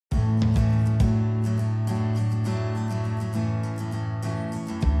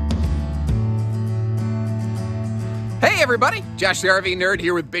Hey everybody, Josh the RV Nerd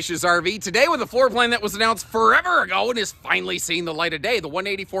here with Bish's RV. Today with a floor plan that was announced forever ago and is finally seeing the light of day, the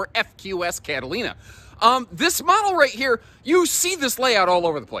 184FQS Catalina. This model right here, you see this layout all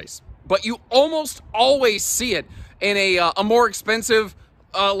over the place, but you almost always see it in a more expensive,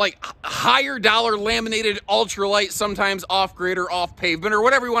 like higher dollar laminated ultralight, sometimes off-grid or off-pavement or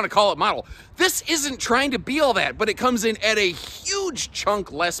whatever you want to call it model. This isn't trying to be all that, but it comes in at a huge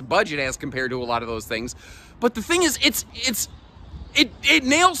chunk less budget as compared to a lot of those things. But the thing is, it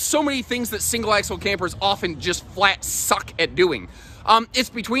nails so many things that single axle campers often just flat suck at doing.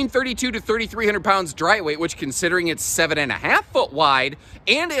 It's between 3,200 to 3,300 pounds dry weight, which considering it's 7.5 foot wide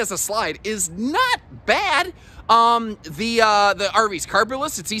and as a slide is not bad. The RV's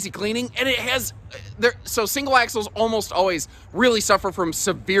carpetless, it's easy cleaning, and it has, so single axles almost always really suffer from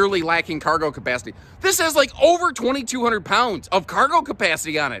severely lacking cargo capacity. This has like over 2,200 pounds of cargo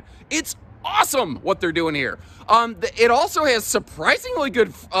capacity on it. It's awesome what they're doing here. It also has surprisingly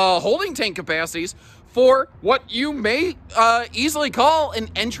good holding tank capacities for what you may easily call an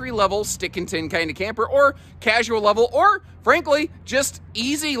entry-level stick-and-tin kind of camper, or casual level, or frankly, just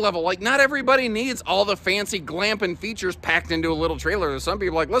easy level. Like, not everybody needs all the fancy glamping features packed into a little trailer. There's some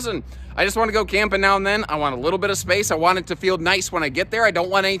people like, listen, I just want to go camping now and then. I want a little bit of space. I want it to feel nice when I get there. I don't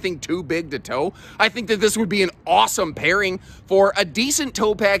want anything too big to tow. I think that this would be an awesome pairing for a decent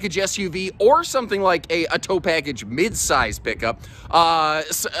tow package SUV or something like a tow package mid-size pickup. The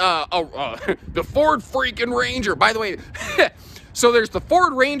Ford freaking Ranger. By the way, so there's the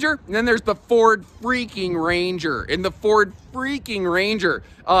Ford Ranger, and then there's the Ford freaking Ranger. And the Ford freaking Ranger,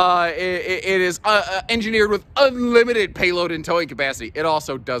 it is engineered with unlimited payload and towing capacity. It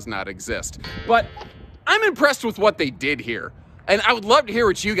also does not exist. But I'm impressed with what they did here. And I would love to hear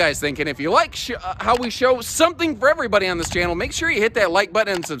what you guys think. And if you like how we show something for everybody on this channel, make sure you hit that like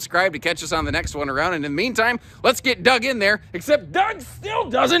button and subscribe to catch us on the next one around. And in the meantime, let's get Doug in there, except Doug still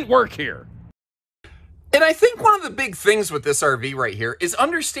doesn't work here. And I think one of the big things with this RV right here is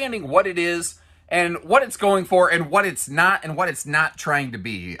understanding what it is and what it's going for and what it's not trying to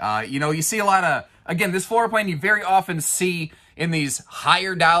be. You know, you see a lot of, again, this floor plan you very often see in these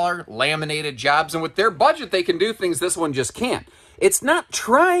higher dollar laminated jobs, and with their budget they can do things this one just can't. It's not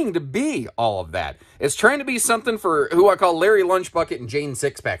trying to be all of that. It's trying to be something for who I call Larry Lunchbucket and Jane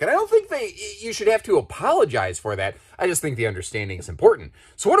Sixpack. And I don't think you should have to apologize for that. I just think the understanding is important.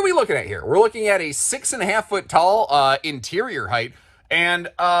 So what are we looking at here? We're looking at a 6.5 foot tall interior height. And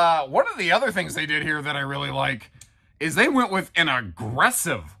one of the other things they did here that I really like is they went with an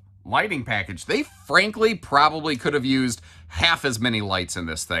aggressive lighting package. They frankly probably could have used half as many lights in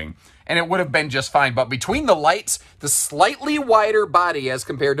this thing, and it would have been just fine. But between the lights, the slightly wider body as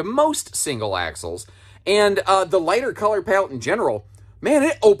compared to most single axles, and the lighter color palette in general, man,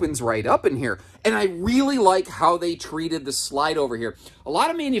 it opens right up in here. And I really like how they treated the slide over here. A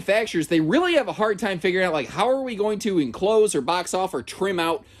lot of manufacturers, they really have a hard time figuring out, like, how are we going to enclose or box off or trim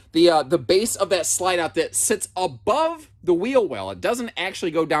out the base of that slide out that sits above the wheel well. It doesn't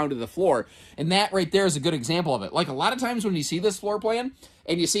actually go down to the floor. And that right there is a good example of it. Like, a lot of times when you see this floor plan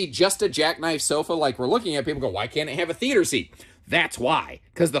and you see just a jackknife sofa like we're looking at, people go, why can't it have a theater seat? That's why.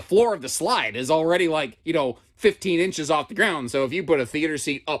 Because the floor of the slide is already, like, you know, 15 inches off the ground. So if you put a theater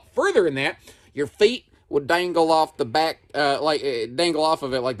seat up further than that, your feet would dangle off the back, dangle off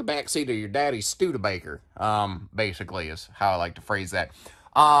of it like the back seat of your daddy's Studebaker. Basically is how I like to phrase that.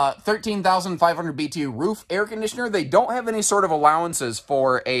 13,500 BTU roof air conditioner. They don't have any sort of allowances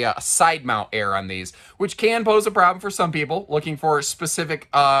for a side mount air on these, which can pose a problem for some people looking for specific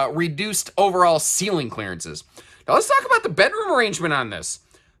reduced overall ceiling clearances. Now let's talk about the bedroom arrangement on this.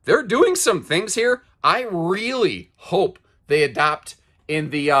 They're doing some things here. I really hope they adopt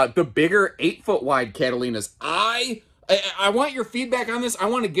in the bigger 8 foot wide Catalinas. I want your feedback on this. I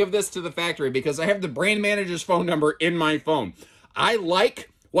want to give this to the factory because I have the brand manager's phone number in my phone. I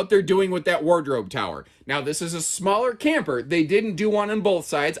like what they're doing with that wardrobe tower. Now, this is a smaller camper. They didn't do one on both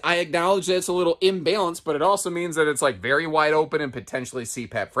sides. I acknowledge that it's a little imbalanced, but it also means that it's like very wide open and potentially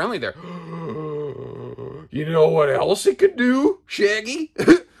CPAP friendly there. You know what else it could do, Shaggy?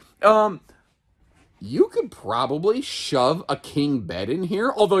 You could probably shove a king bed in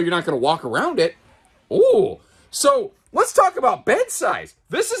here, although you're not going to walk around it. Oh, so let's talk about bed size.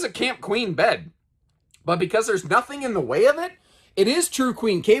 This is a Camp Queen bed, but because there's nothing in the way of it, it is True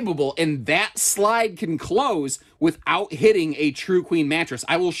Queen capable, and that slide can close without hitting a True Queen mattress.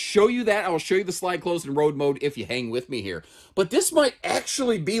 I will show you that. I will show you the slide closed in road mode if you hang with me here. But this might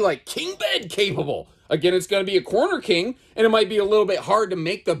actually be like king bed capable. Again, it's going to be a corner king, and it might be a little bit hard to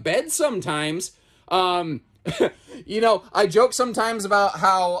make the bed sometimes. You know, I joke sometimes about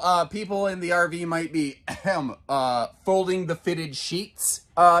how people in the RV might be folding the fitted sheets,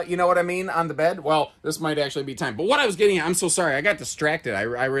 you know what I mean, on the bed. Well, this might actually be time. But what I was getting at, I'm so sorry, I got distracted. I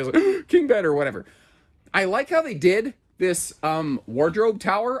really, king bed or whatever. I like how they did this wardrobe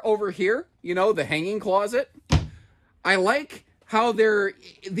tower over here, you know, the hanging closet. I like how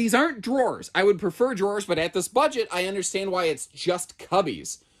these aren't drawers. I would prefer drawers, but at this budget, I understand why it's just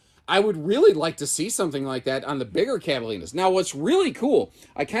cubbies. I would really like to see something like that on the bigger Catalinas. Now, what's really cool,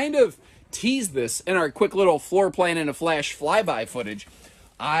 I kind of teased this in our quick little floor plan and a flash flyby footage.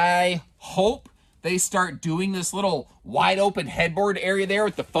 I hope they start doing this little wide open headboard area there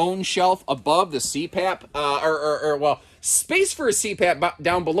with the phone shelf above the CPAP, well, space for a CPAP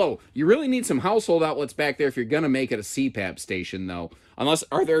down below. You really need some household outlets back there if you're going to make it a CPAP station, though. Unless,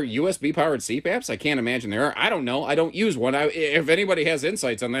 are there USB-powered CPAPs? I can't imagine there are. I don't know. I don't use one. If anybody has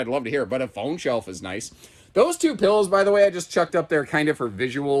insights on that, I'd love to hear. But a phone shelf is nice. Those two pillows, by the way, I just chucked up there kind of for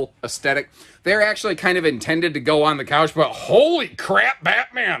visual aesthetic. They're actually kind of intended to go on the couch, but holy crap,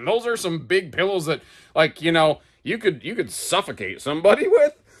 Batman! Those are some big pillows that, like, you know, you could suffocate somebody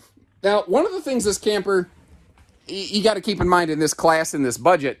with. Now, one of the things this camper, you got to keep in mind in this class, in this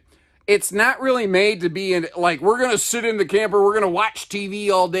budget, it's not really made to be in, like, we're going to sit in the camper, we're going to watch TV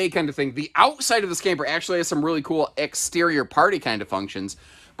all day kind of thing. The outside of this camper actually has some really cool exterior party kind of functions.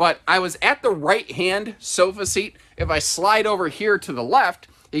 But I was at the right-hand sofa seat. If I slide over here to the left,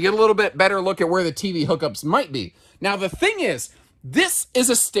 you get a little bit better look at where the TV hookups might be. Now, the thing is, this is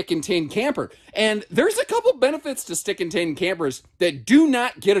a stick and tin camper. And there's a couple benefits to stick and tin campers that do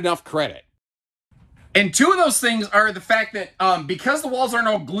not get enough credit. And two of those things are the fact that because the walls aren't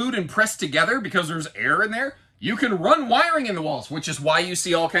all glued and pressed together because there's air in there, you can run wiring in the walls, which is why you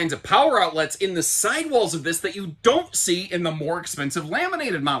see all kinds of power outlets in the sidewalls of this that you don't see in the more expensive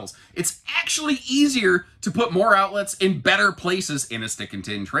laminated models. It's actually easier to put more outlets in better places in a stick and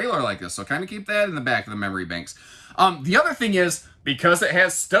tin trailer like this. So kind of keep that in the back of the memory banks. The other thing is, because it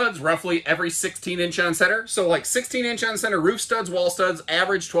has studs roughly every 16-inch on center, so like 16-inch on center roof studs, wall studs,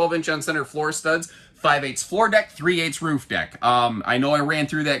 average 12-inch on center floor studs, 5/8 floor deck, 3/8 roof deck. I know I ran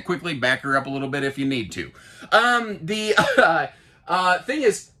through that quickly. Back her up a little bit if you need to. The thing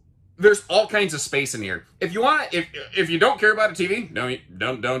is, there's all kinds of space in here. If you want, if you don't care about a TV,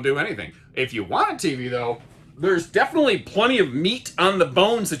 don't do anything. If you want a TV though, there's definitely plenty of meat on the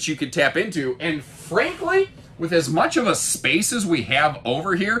bones that you could tap into. And frankly, with as much of a space as we have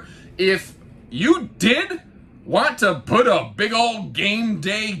over here, if you did want to put a big old game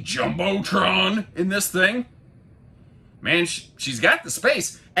day jumbotron in this thing, man, she's got the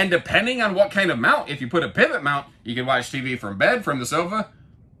space. And depending on what kind of mount, if you put a pivot mount, you can watch TV from bed, from the sofa.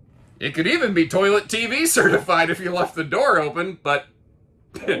 It could even be toilet TV certified if you left the door open, but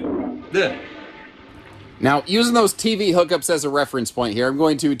now, using those TV hookups as a reference point here, I'm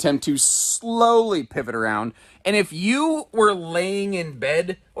going to attempt to slowly pivot around. And if you were laying in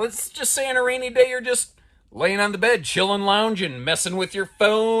bed, let's just say on a rainy day, you're just laying on the bed, chilling, lounging, messing with your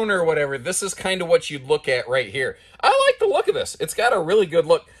phone or whatever, this is kind of what you'd look at right here. I like the look of this. It's got a really good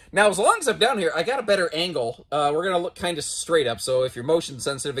look. Now, as long as I'm down here, I got a better angle. We're going to look kind of straight up. So if you're motion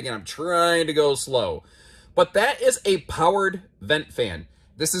sensitive, again, I'm trying to go slow. But that is a powered vent fan.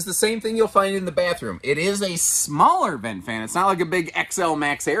 This is the same thing you'll find in the bathroom. It is a smaller vent fan. It's not like a big XL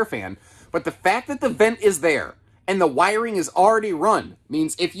Max Air fan. But the fact that the vent is there and the wiring is already run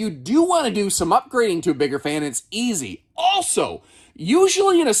means if you do want to do some upgrading to a bigger fan, it's easy. Also,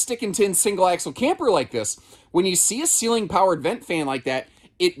 usually in a stick and tin single axle camper like this, when you see a ceiling powered vent fan like that,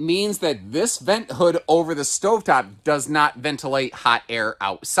 it means that this vent hood over the stovetop does not ventilate hot air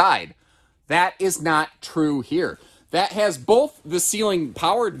outside. That is not true here. That has both the ceiling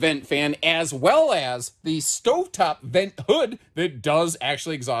powered vent fan as well as the stovetop vent hood that does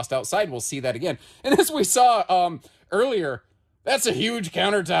actually exhaust outside. We'll see that again. And as we saw earlier, that's a huge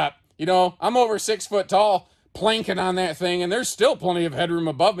countertop. You know, I'm over 6 foot tall, planking on that thing, and there's still plenty of headroom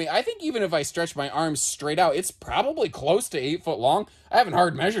above me. I think even if I stretch my arms straight out, it's probably close to 8 foot long. I haven't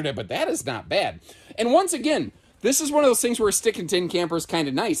hard measured it, but that is not bad. And once again, this is one of those things where a stick and tin camper is kind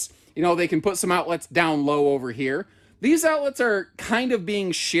of nice. You know, they can put some outlets down low over here. These outlets are kind of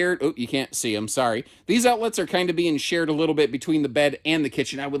being shared. Oh, you can't see them, sorry. These outlets are kind of being shared a little bit between the bed and the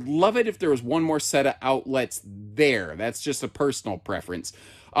kitchen. I would love it if there was one more set of outlets there. That's just a personal preference.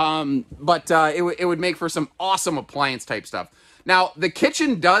 It would make for some awesome appliance type stuff. Now, the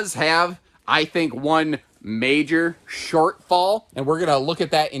kitchen does have, I think, one major shortfall, and we're going to look at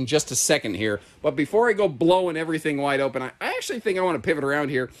that in just a second here. But before I go blowing everything wide open, I actually think I want to pivot around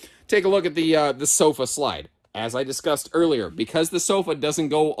here, take a look at the sofa slide. As I discussed earlier, because the sofa doesn't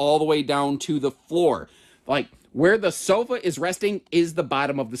go all the way down to the floor, Like, where the sofa is resting is the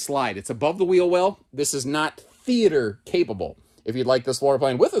bottom of the slide. It's above the wheel well. This is not theater capable. If you'd like this floor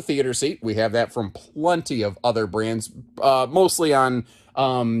plan with a theater seat, we have that from plenty of other brands, mostly on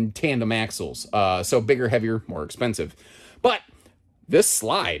tandem axles. So bigger, heavier, more expensive. But this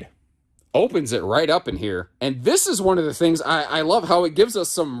slide opens it right up in here. And this is one of the things I love, how it gives us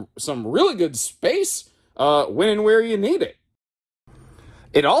some really good space when and where you need it.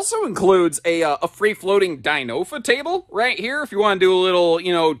 It also includes a free-floating Dinofa table right here if you want to do a little,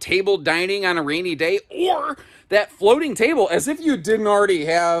 you know, table dining on a rainy day, or that floating table as if you didn't already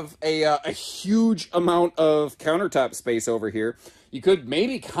have a huge amount of countertop space over here. You could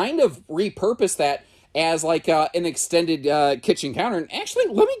maybe kind of repurpose that as like an extended kitchen counter. And actually,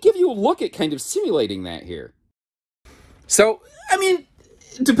 let me give you a look at kind of simulating that here. So, I mean,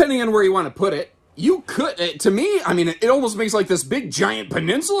 depending on where you want to put it, you could, to me, I mean, it almost makes like this big giant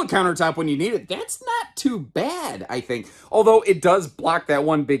peninsula countertop when you need it. That's not too bad, I think. Although it does block that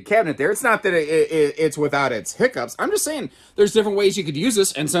one big cabinet there. It's not that it's without its hiccups. I'm just saying there's different ways you could use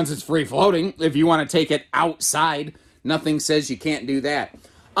this. And since it's free floating, if you want to take it outside, nothing says you can't do that.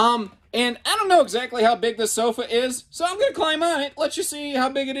 And I don't know exactly how big this sofa is, so I'm going to climb on it, let you see how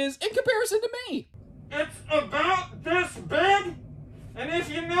big it is in comparison to me. It's about this big. And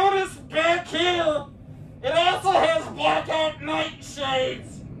if you notice back here, it also has blackout night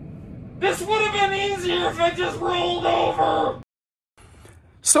shades. This would have been easier if I just rolled over.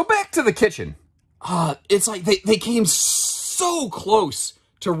 So back to the kitchen. It's like they came so close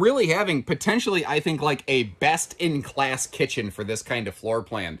to really having potentially, I think, like a best-in-class kitchen for this kind of floor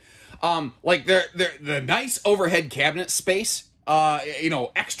plan. Like the nice overhead cabinet space. You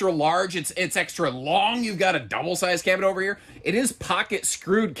know, extra large, it's extra long. You've got a double-sized cabinet over here. It is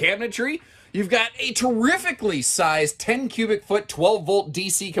pocket-screwed cabinetry. You've got a terrifically sized 10 cubic foot, 12-volt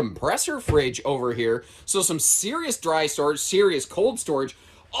DC compressor fridge over here. So some serious dry storage, serious cold storage,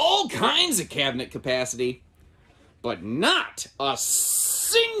 all kinds of cabinet capacity, but not a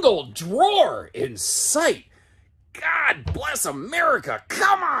single drawer in sight. God bless America.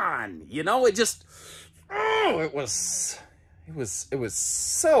 Come on. You know, it just, oh, it was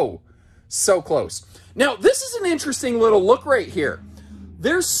so close. Now, this is an interesting little look right here.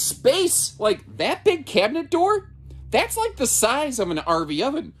 There's space, like that big cabinet door, that's like the size of an RV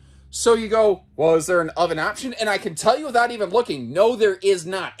oven. So you go, well, is there an oven option? And I can tell you without even looking, no, there is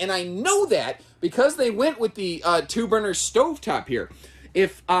not. And I know that because they went with the two-burner stovetop here.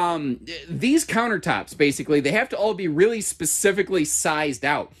 If these countertops, basically, they have to all be really specifically sized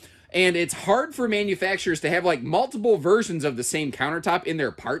out. And it's hard for manufacturers to have like multiple versions of the same countertop in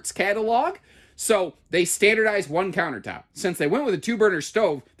their parts catalog. So they standardize one countertop. Since they went with a two-burner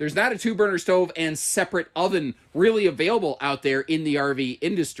stove, there's not a two-burner stove and separate oven really available out there in the RV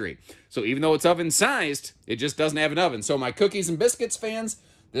industry. So even though it's oven-sized, it just doesn't have an oven. So my cookies and biscuits fans,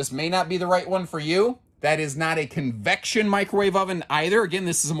 this may not be the right one for you. That is not a convection microwave oven either. Again,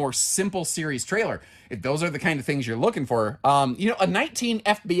 this is a more simple series trailer. If those are the kind of things you're looking for, you know, a 19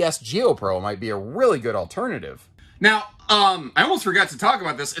 FBS GeoPro might be a really good alternative. Now, I almost forgot to talk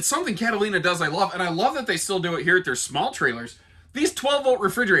about this. It's something Catalina does I love, and I love that they still do it here at their small trailers. These 12-volt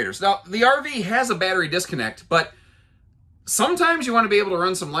refrigerators. Now, the RV has a battery disconnect, but sometimes you want to be able to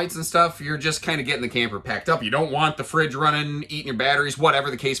run some lights and stuff. You're just kind of getting the camper packed up. You don't want the fridge running, eating your batteries,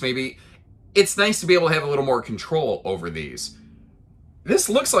 whatever the case may be. It's nice to be able to have a little more control over these. This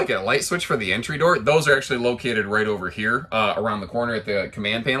looks like a light switch for the entry door. Those are actually located right over here, around the corner at the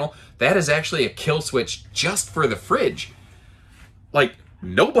command panel. That is actually a kill switch just for the fridge. Like,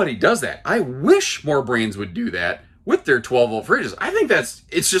 nobody does that. I wish more brands would do that with their 12-volt fridges. I think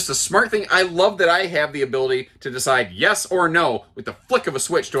it's just a smart thing. I love that I have the ability to decide yes or no with the flick of a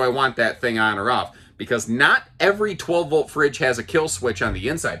switch. Do I want that thing on or off? Because not every 12-volt fridge has a kill switch on the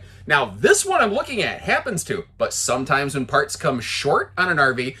inside. Now, this one I'm looking at happens to, but sometimes when parts come short on an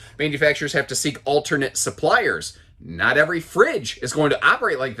RV, manufacturers have to seek alternate suppliers. Not every fridge is going to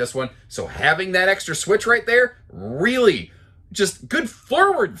operate like this one, so having that extra switch right there, really just good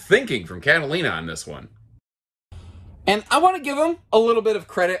forward thinking from Catalina on this one. And I want to give them a little bit of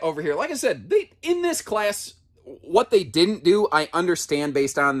credit over here. Like I said, in this class, what they didn't do, I understand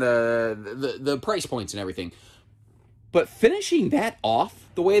based on the price points and everything. But finishing that off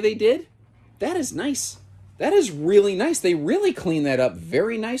the way they did, that is nice. That is really nice. They really cleaned that up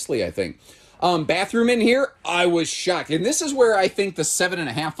very nicely, I think. Bathroom in here, I was shocked. And this is where I think the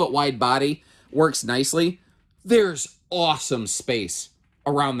 7.5 foot wide body works nicely. There's awesome space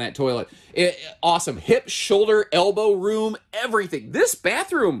around that toilet. Awesome hip, shoulder, elbow room, everything. This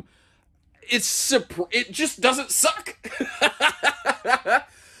bathroom, it just doesn't suck.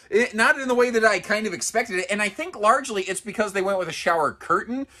 Not in the way that I kind of expected it. And I think largely it's because they went with a shower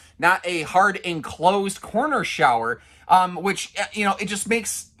curtain, not a hard enclosed corner shower, which, you know, it just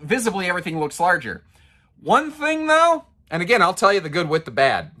makes visibly everything looks larger. One thing, though, and again, I'll tell you the good with the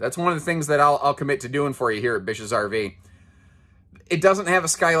bad. That's one of the things that I'll commit to doing for you here at Bish's RV. It doesn't have a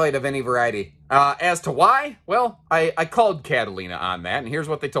skylight of any variety. As to why, well, I called Catalina on that, and here's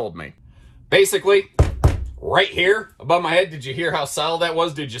what they told me. Basically, right here above my head, did you hear how solid that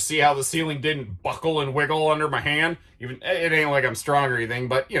was? Did you see how the ceiling didn't buckle and wiggle under my hand? Even it ain't like I'm strong or anything,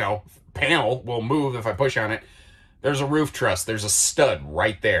 but, you know, panel will move if I push on it. There's a roof truss. There's a stud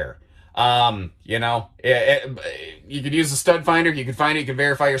right there. You know, you could use a stud finder. You can find it. You can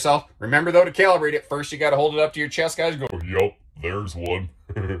verify yourself. Remember, though, to calibrate it, first you got to hold it up to your chest, guys. Go, yup, there's one.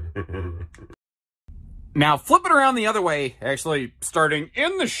 Now, flip it around the other way, actually starting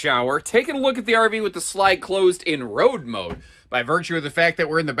in the shower, taking a look at the RV with the slide closed in road mode. By virtue of the fact that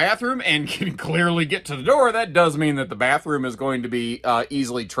we're in the bathroom and can clearly get to the door, that does mean that the bathroom is going to be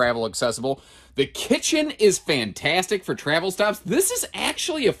easily travel accessible. The kitchen is fantastic for travel stops. This is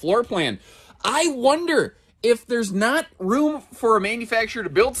actually a floor plan. I wonder if there's not room for a manufacturer to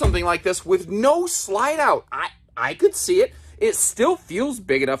build something like this with no slide out. I could see it. It still feels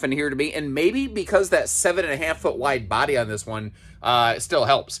big enough in here to me, and maybe because that 7.5 foot wide body on this one still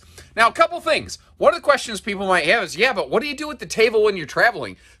helps. Now, a couple things. One of the questions people might have is, yeah, but what do you do with the table when you're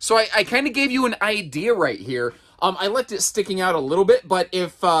traveling? So I kind of gave you an idea right here. I left it sticking out a little bit, but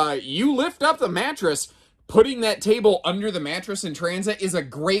if you lift up the mattress, putting that table under the mattress in transit is a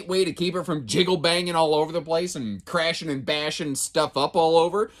great way to keep it from jiggle banging all over the place and crashing and bashing stuff up all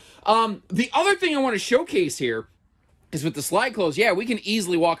over. The other thing I want to showcase here is with the slide close, yeah, we can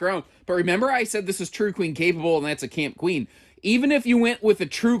easily walk around. But remember I said this is true queen capable and that's a camp queen. Even if you went with a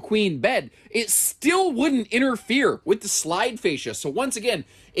true queen bed, it still wouldn't interfere with the slide fascia. So once again,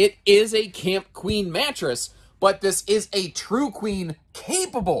 it is a camp queen mattress, but this is a true queen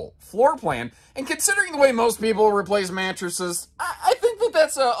capable floor plan. And considering the way most people replace mattresses, I think that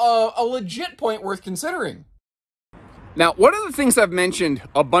that's a legit point worth considering. Now, one of the things I've mentioned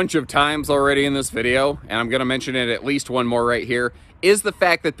a bunch of times already in this video, and I'm going to mention it at least one more right here, is the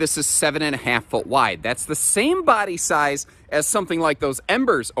fact that this is 7.5 foot wide. That's the same body size as something like those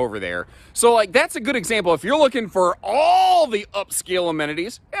Embers over there. So, like, that's a good example. If you're looking for all the upscale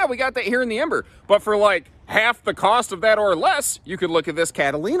amenities, yeah, we got that here in the Ember. But for, like, half the cost of that or less, you could look at this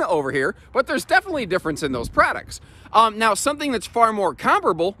Catalina over here. But there's definitely a difference in those products. Now, something that's far more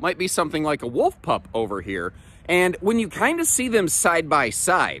comparable might be something like a Wolf Pup over here. And when you kind of see them side by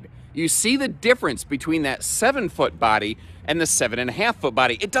side, you see the difference between that 7 foot body and the 7.5 foot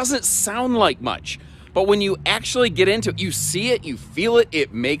body. It doesn't sound like much, but when you actually get into it, you see it, you feel it,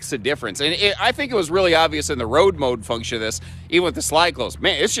 it makes a difference. And I think it was really obvious in the road mode function of this, even with the slide close.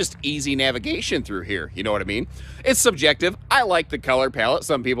 Man, it's just easy navigation through here. You know what I mean? It's subjective. I like the color palette.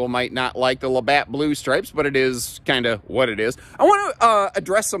 Some people might not like the Labatt blue stripes, but it is kind of what it is. I want to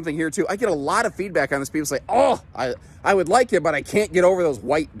address something here too. I get a lot of feedback on this. People say, oh, I would like it, but I can't get over those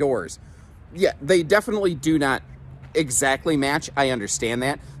white doors. Yeah, they definitely do not exactly match. I understand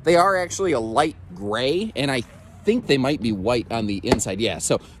that. They are actually a light gray, and I think they might be white on the inside. Yeah,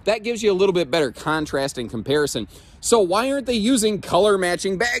 so that gives you a little bit better contrast in comparison. So why aren't they using color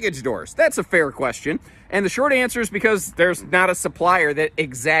matching baggage doors? That's a fair question. And the short answer is because there's not a supplier that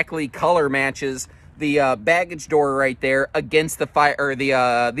exactly color matches the baggage door right there against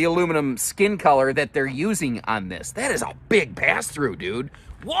the aluminum skin color that they're using on this. That is a big pass-through, dude.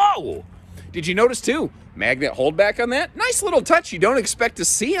 Whoa! Did you notice too? Magnet holdback on that? Nice little touch you don't expect to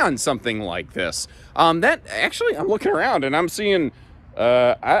see on something like this. That actually, I'm looking around and I'm seeing,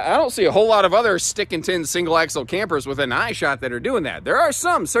 I don't see a whole lot of other stick and tin single axle campers with an eye shot that are doing that. There are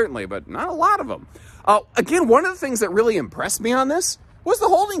some certainly, but not a lot of them. Again, one of the things that really impressed me on this was the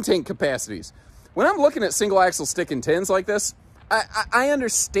holding tank capacities. When I'm looking at single axle stick and tins like this, I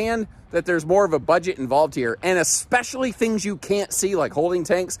understand that there's more of a budget involved here, and especially things you can't see like holding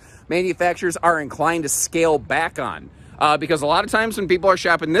tanks, manufacturers are inclined to scale back on because a lot of times when people are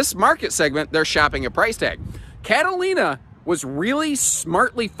shopping this market segment, they're shopping a price tag. Catalina was really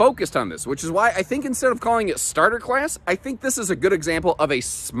smartly focused on this, which is why I think instead of calling it starter class, I think this is a good example of a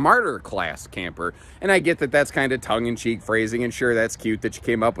smarter class camper. And I get that that's kind of tongue-in-cheek phrasing, and sure, that's cute that you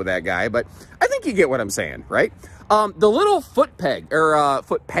came up with that, guy, but I think you get what I'm saying, right? The little foot peg, or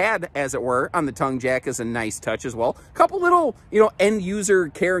foot pad, as it were, on the tongue jack is a nice touch as well. A couple little, end user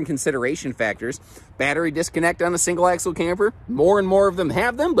care and consideration factors. Battery disconnect on a single axle camper. More and more of them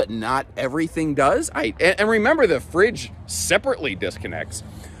have them, but not everything does. And remember, the fridge separately disconnects.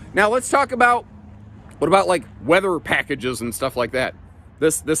 Now let's talk about, what about like weather packages and stuff like that?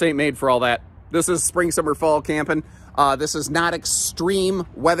 This ain't made for all that. This is spring, summer, fall camping. This is not extreme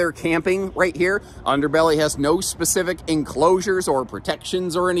weather camping right here. Underbelly has no specific enclosures or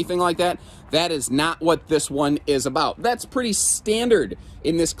protections or anything like that. That is not what this one is about. That's pretty standard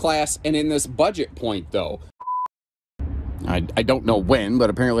in this class and in this budget point, though. I don't know when, but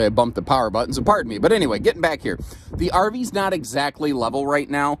apparently I bumped the power button, so pardon me. But anyway, getting back here. The RV's not exactly level right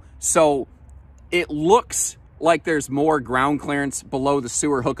now, so it looks like there's more ground clearance below the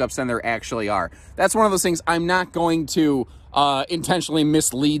sewer hookups than there actually are. That's one of those things I'm not going to intentionally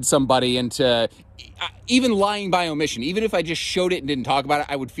mislead somebody into even lying by omission. Even if I just showed it and didn't talk about it,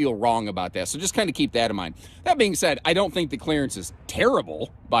 I would feel wrong about that. So just kind of keep that in mind. That being said, I don't think the clearance is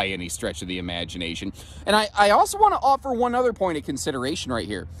terrible by any stretch of the imagination. And I also want to offer one other point of consideration right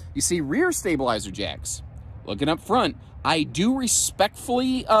here. You see rear stabilizer jacks. Looking up front, I do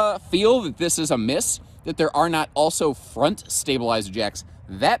respectfully feel that this is a miss, that there are not also front stabilizer jacks.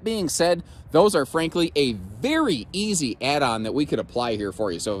 That being said, those are frankly a very easy add-on that we could apply here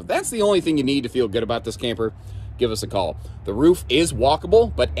for you. So if that's the only thing you need to feel good about this camper, give us a call. The roof is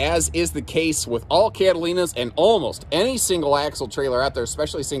walkable, but as is the case with all Catalinas and almost any single axle trailer out there,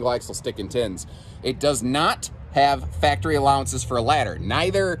 especially single axle stick and tins, it does not have factory allowances for a ladder,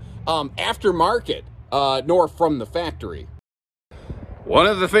 neither aftermarket nor from the factory. One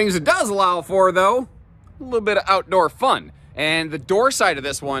of the things it does allow for, though, a little bit of outdoor fun. And the door side of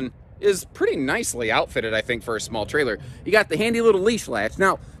this one is pretty nicely outfitted, I think, for a small trailer. You got the handy little leash latch.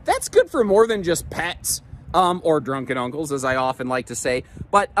 Now, that's good for more than just pets or drunken uncles, as I often like to say.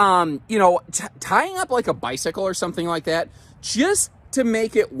 But, you know, tying up like a bicycle or something like that, just to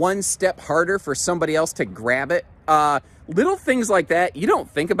make it one step harder for somebody else to grab it. Little things like that you don't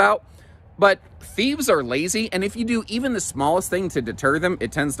think about. But thieves are lazy, and if you do even the smallest thing to deter them,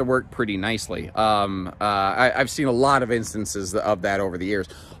 it tends to work pretty nicely. I've seen a lot of instances of that over the years.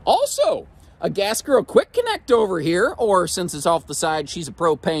 Also, a Gas Grill Quick Connect over here, or since it's off the side, she's a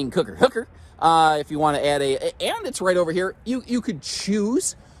propane cooker hooker. If you want to add and it's right over here, you could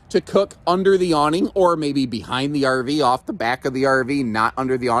choose to cook under the awning or maybe behind the RV, off the back of the RV, not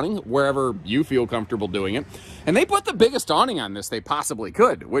under the awning, wherever you feel comfortable doing it. And they put the biggest awning on this they possibly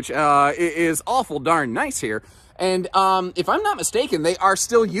could, which is awful darn nice here. And if I'm not mistaken, they are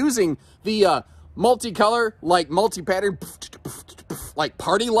still using the multicolor, like multi-pattern, like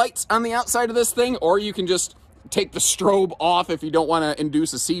party lights on the outside of this thing, or you can just take the strobe off if you don't want to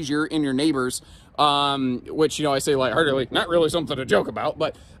induce a seizure in your neighbors. Which, you know, I say lightheartedly, not really something to joke about,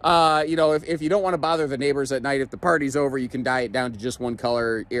 but, you know, if you don't want to bother the neighbors at night, if the party's over, you can dye it down to just one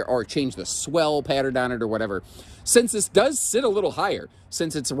color or change the swell pattern on it or whatever. Since this does sit a little higher,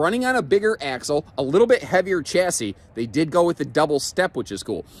 since it's running on a bigger axle, a little bit heavier chassis, they did go with the double step, which is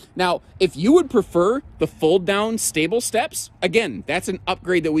cool. Now, if you would prefer the fold down stable steps, again, that's an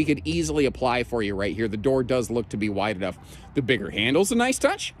upgrade that we could easily apply for you right here. The door does look to be wide enough. The bigger handle's a nice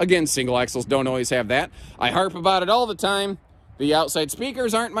touch. Again, single axles don't always have that. I harp about it all the time. The outside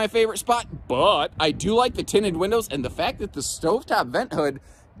speakers aren't my favorite spot, but I do like the tinted windows and the fact that the stovetop vent hood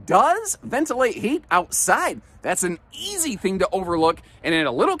does ventilate heat outside. That's an easy thing to overlook. And in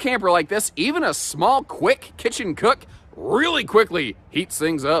a little camper like this, even a small, quick kitchen cook really quickly heats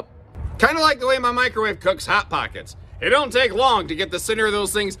things up. Kind of like the way my microwave cooks Hot Pockets. It don't take long to get the center of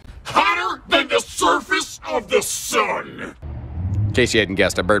those things hotter than the surface of the sun. In case you hadn't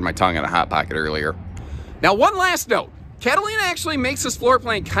guessed, I burned my tongue on a Hot Pocket earlier. Now, one last note. Catalina actually makes this floor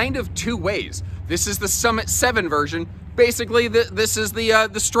plan kind of two ways. This is the Summit 7 version. Basically, this is the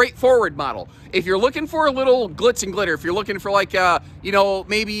straightforward model. If you're looking for a little glitz and glitter, if you're looking for like, you know,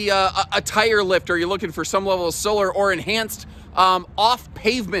 maybe a tire lift, or you're looking for some level of solar or enhanced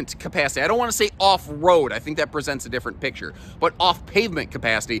off-pavement capacity. I don't want to say off-road. I think that presents a different picture. But off-pavement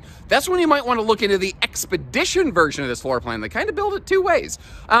capacity, that's when you might want to look into the Expedition version of this floor plan. They kind of build it two ways.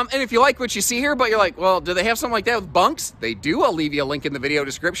 And if you like what you see here, but you're like, well, do they have something like that with bunks? They do. I'll leave you a link in the video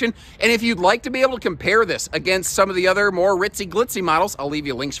description. And if you'd like to be able to compare this against some of the other more ritzy-glitzy models, I'll leave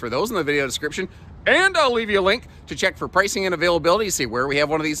you links for those in the video description. And I'll leave you a link to check for pricing and availability to see where we have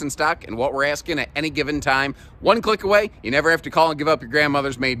one of these in stock and what we're asking at any given time. One click away. You never have to call and give up your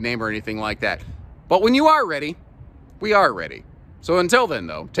grandmother's maiden name or anything like that. But when you are ready, we are ready. So until then,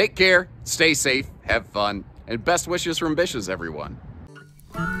 though, take care, stay safe, have fun, and best wishes from Bishes, everyone.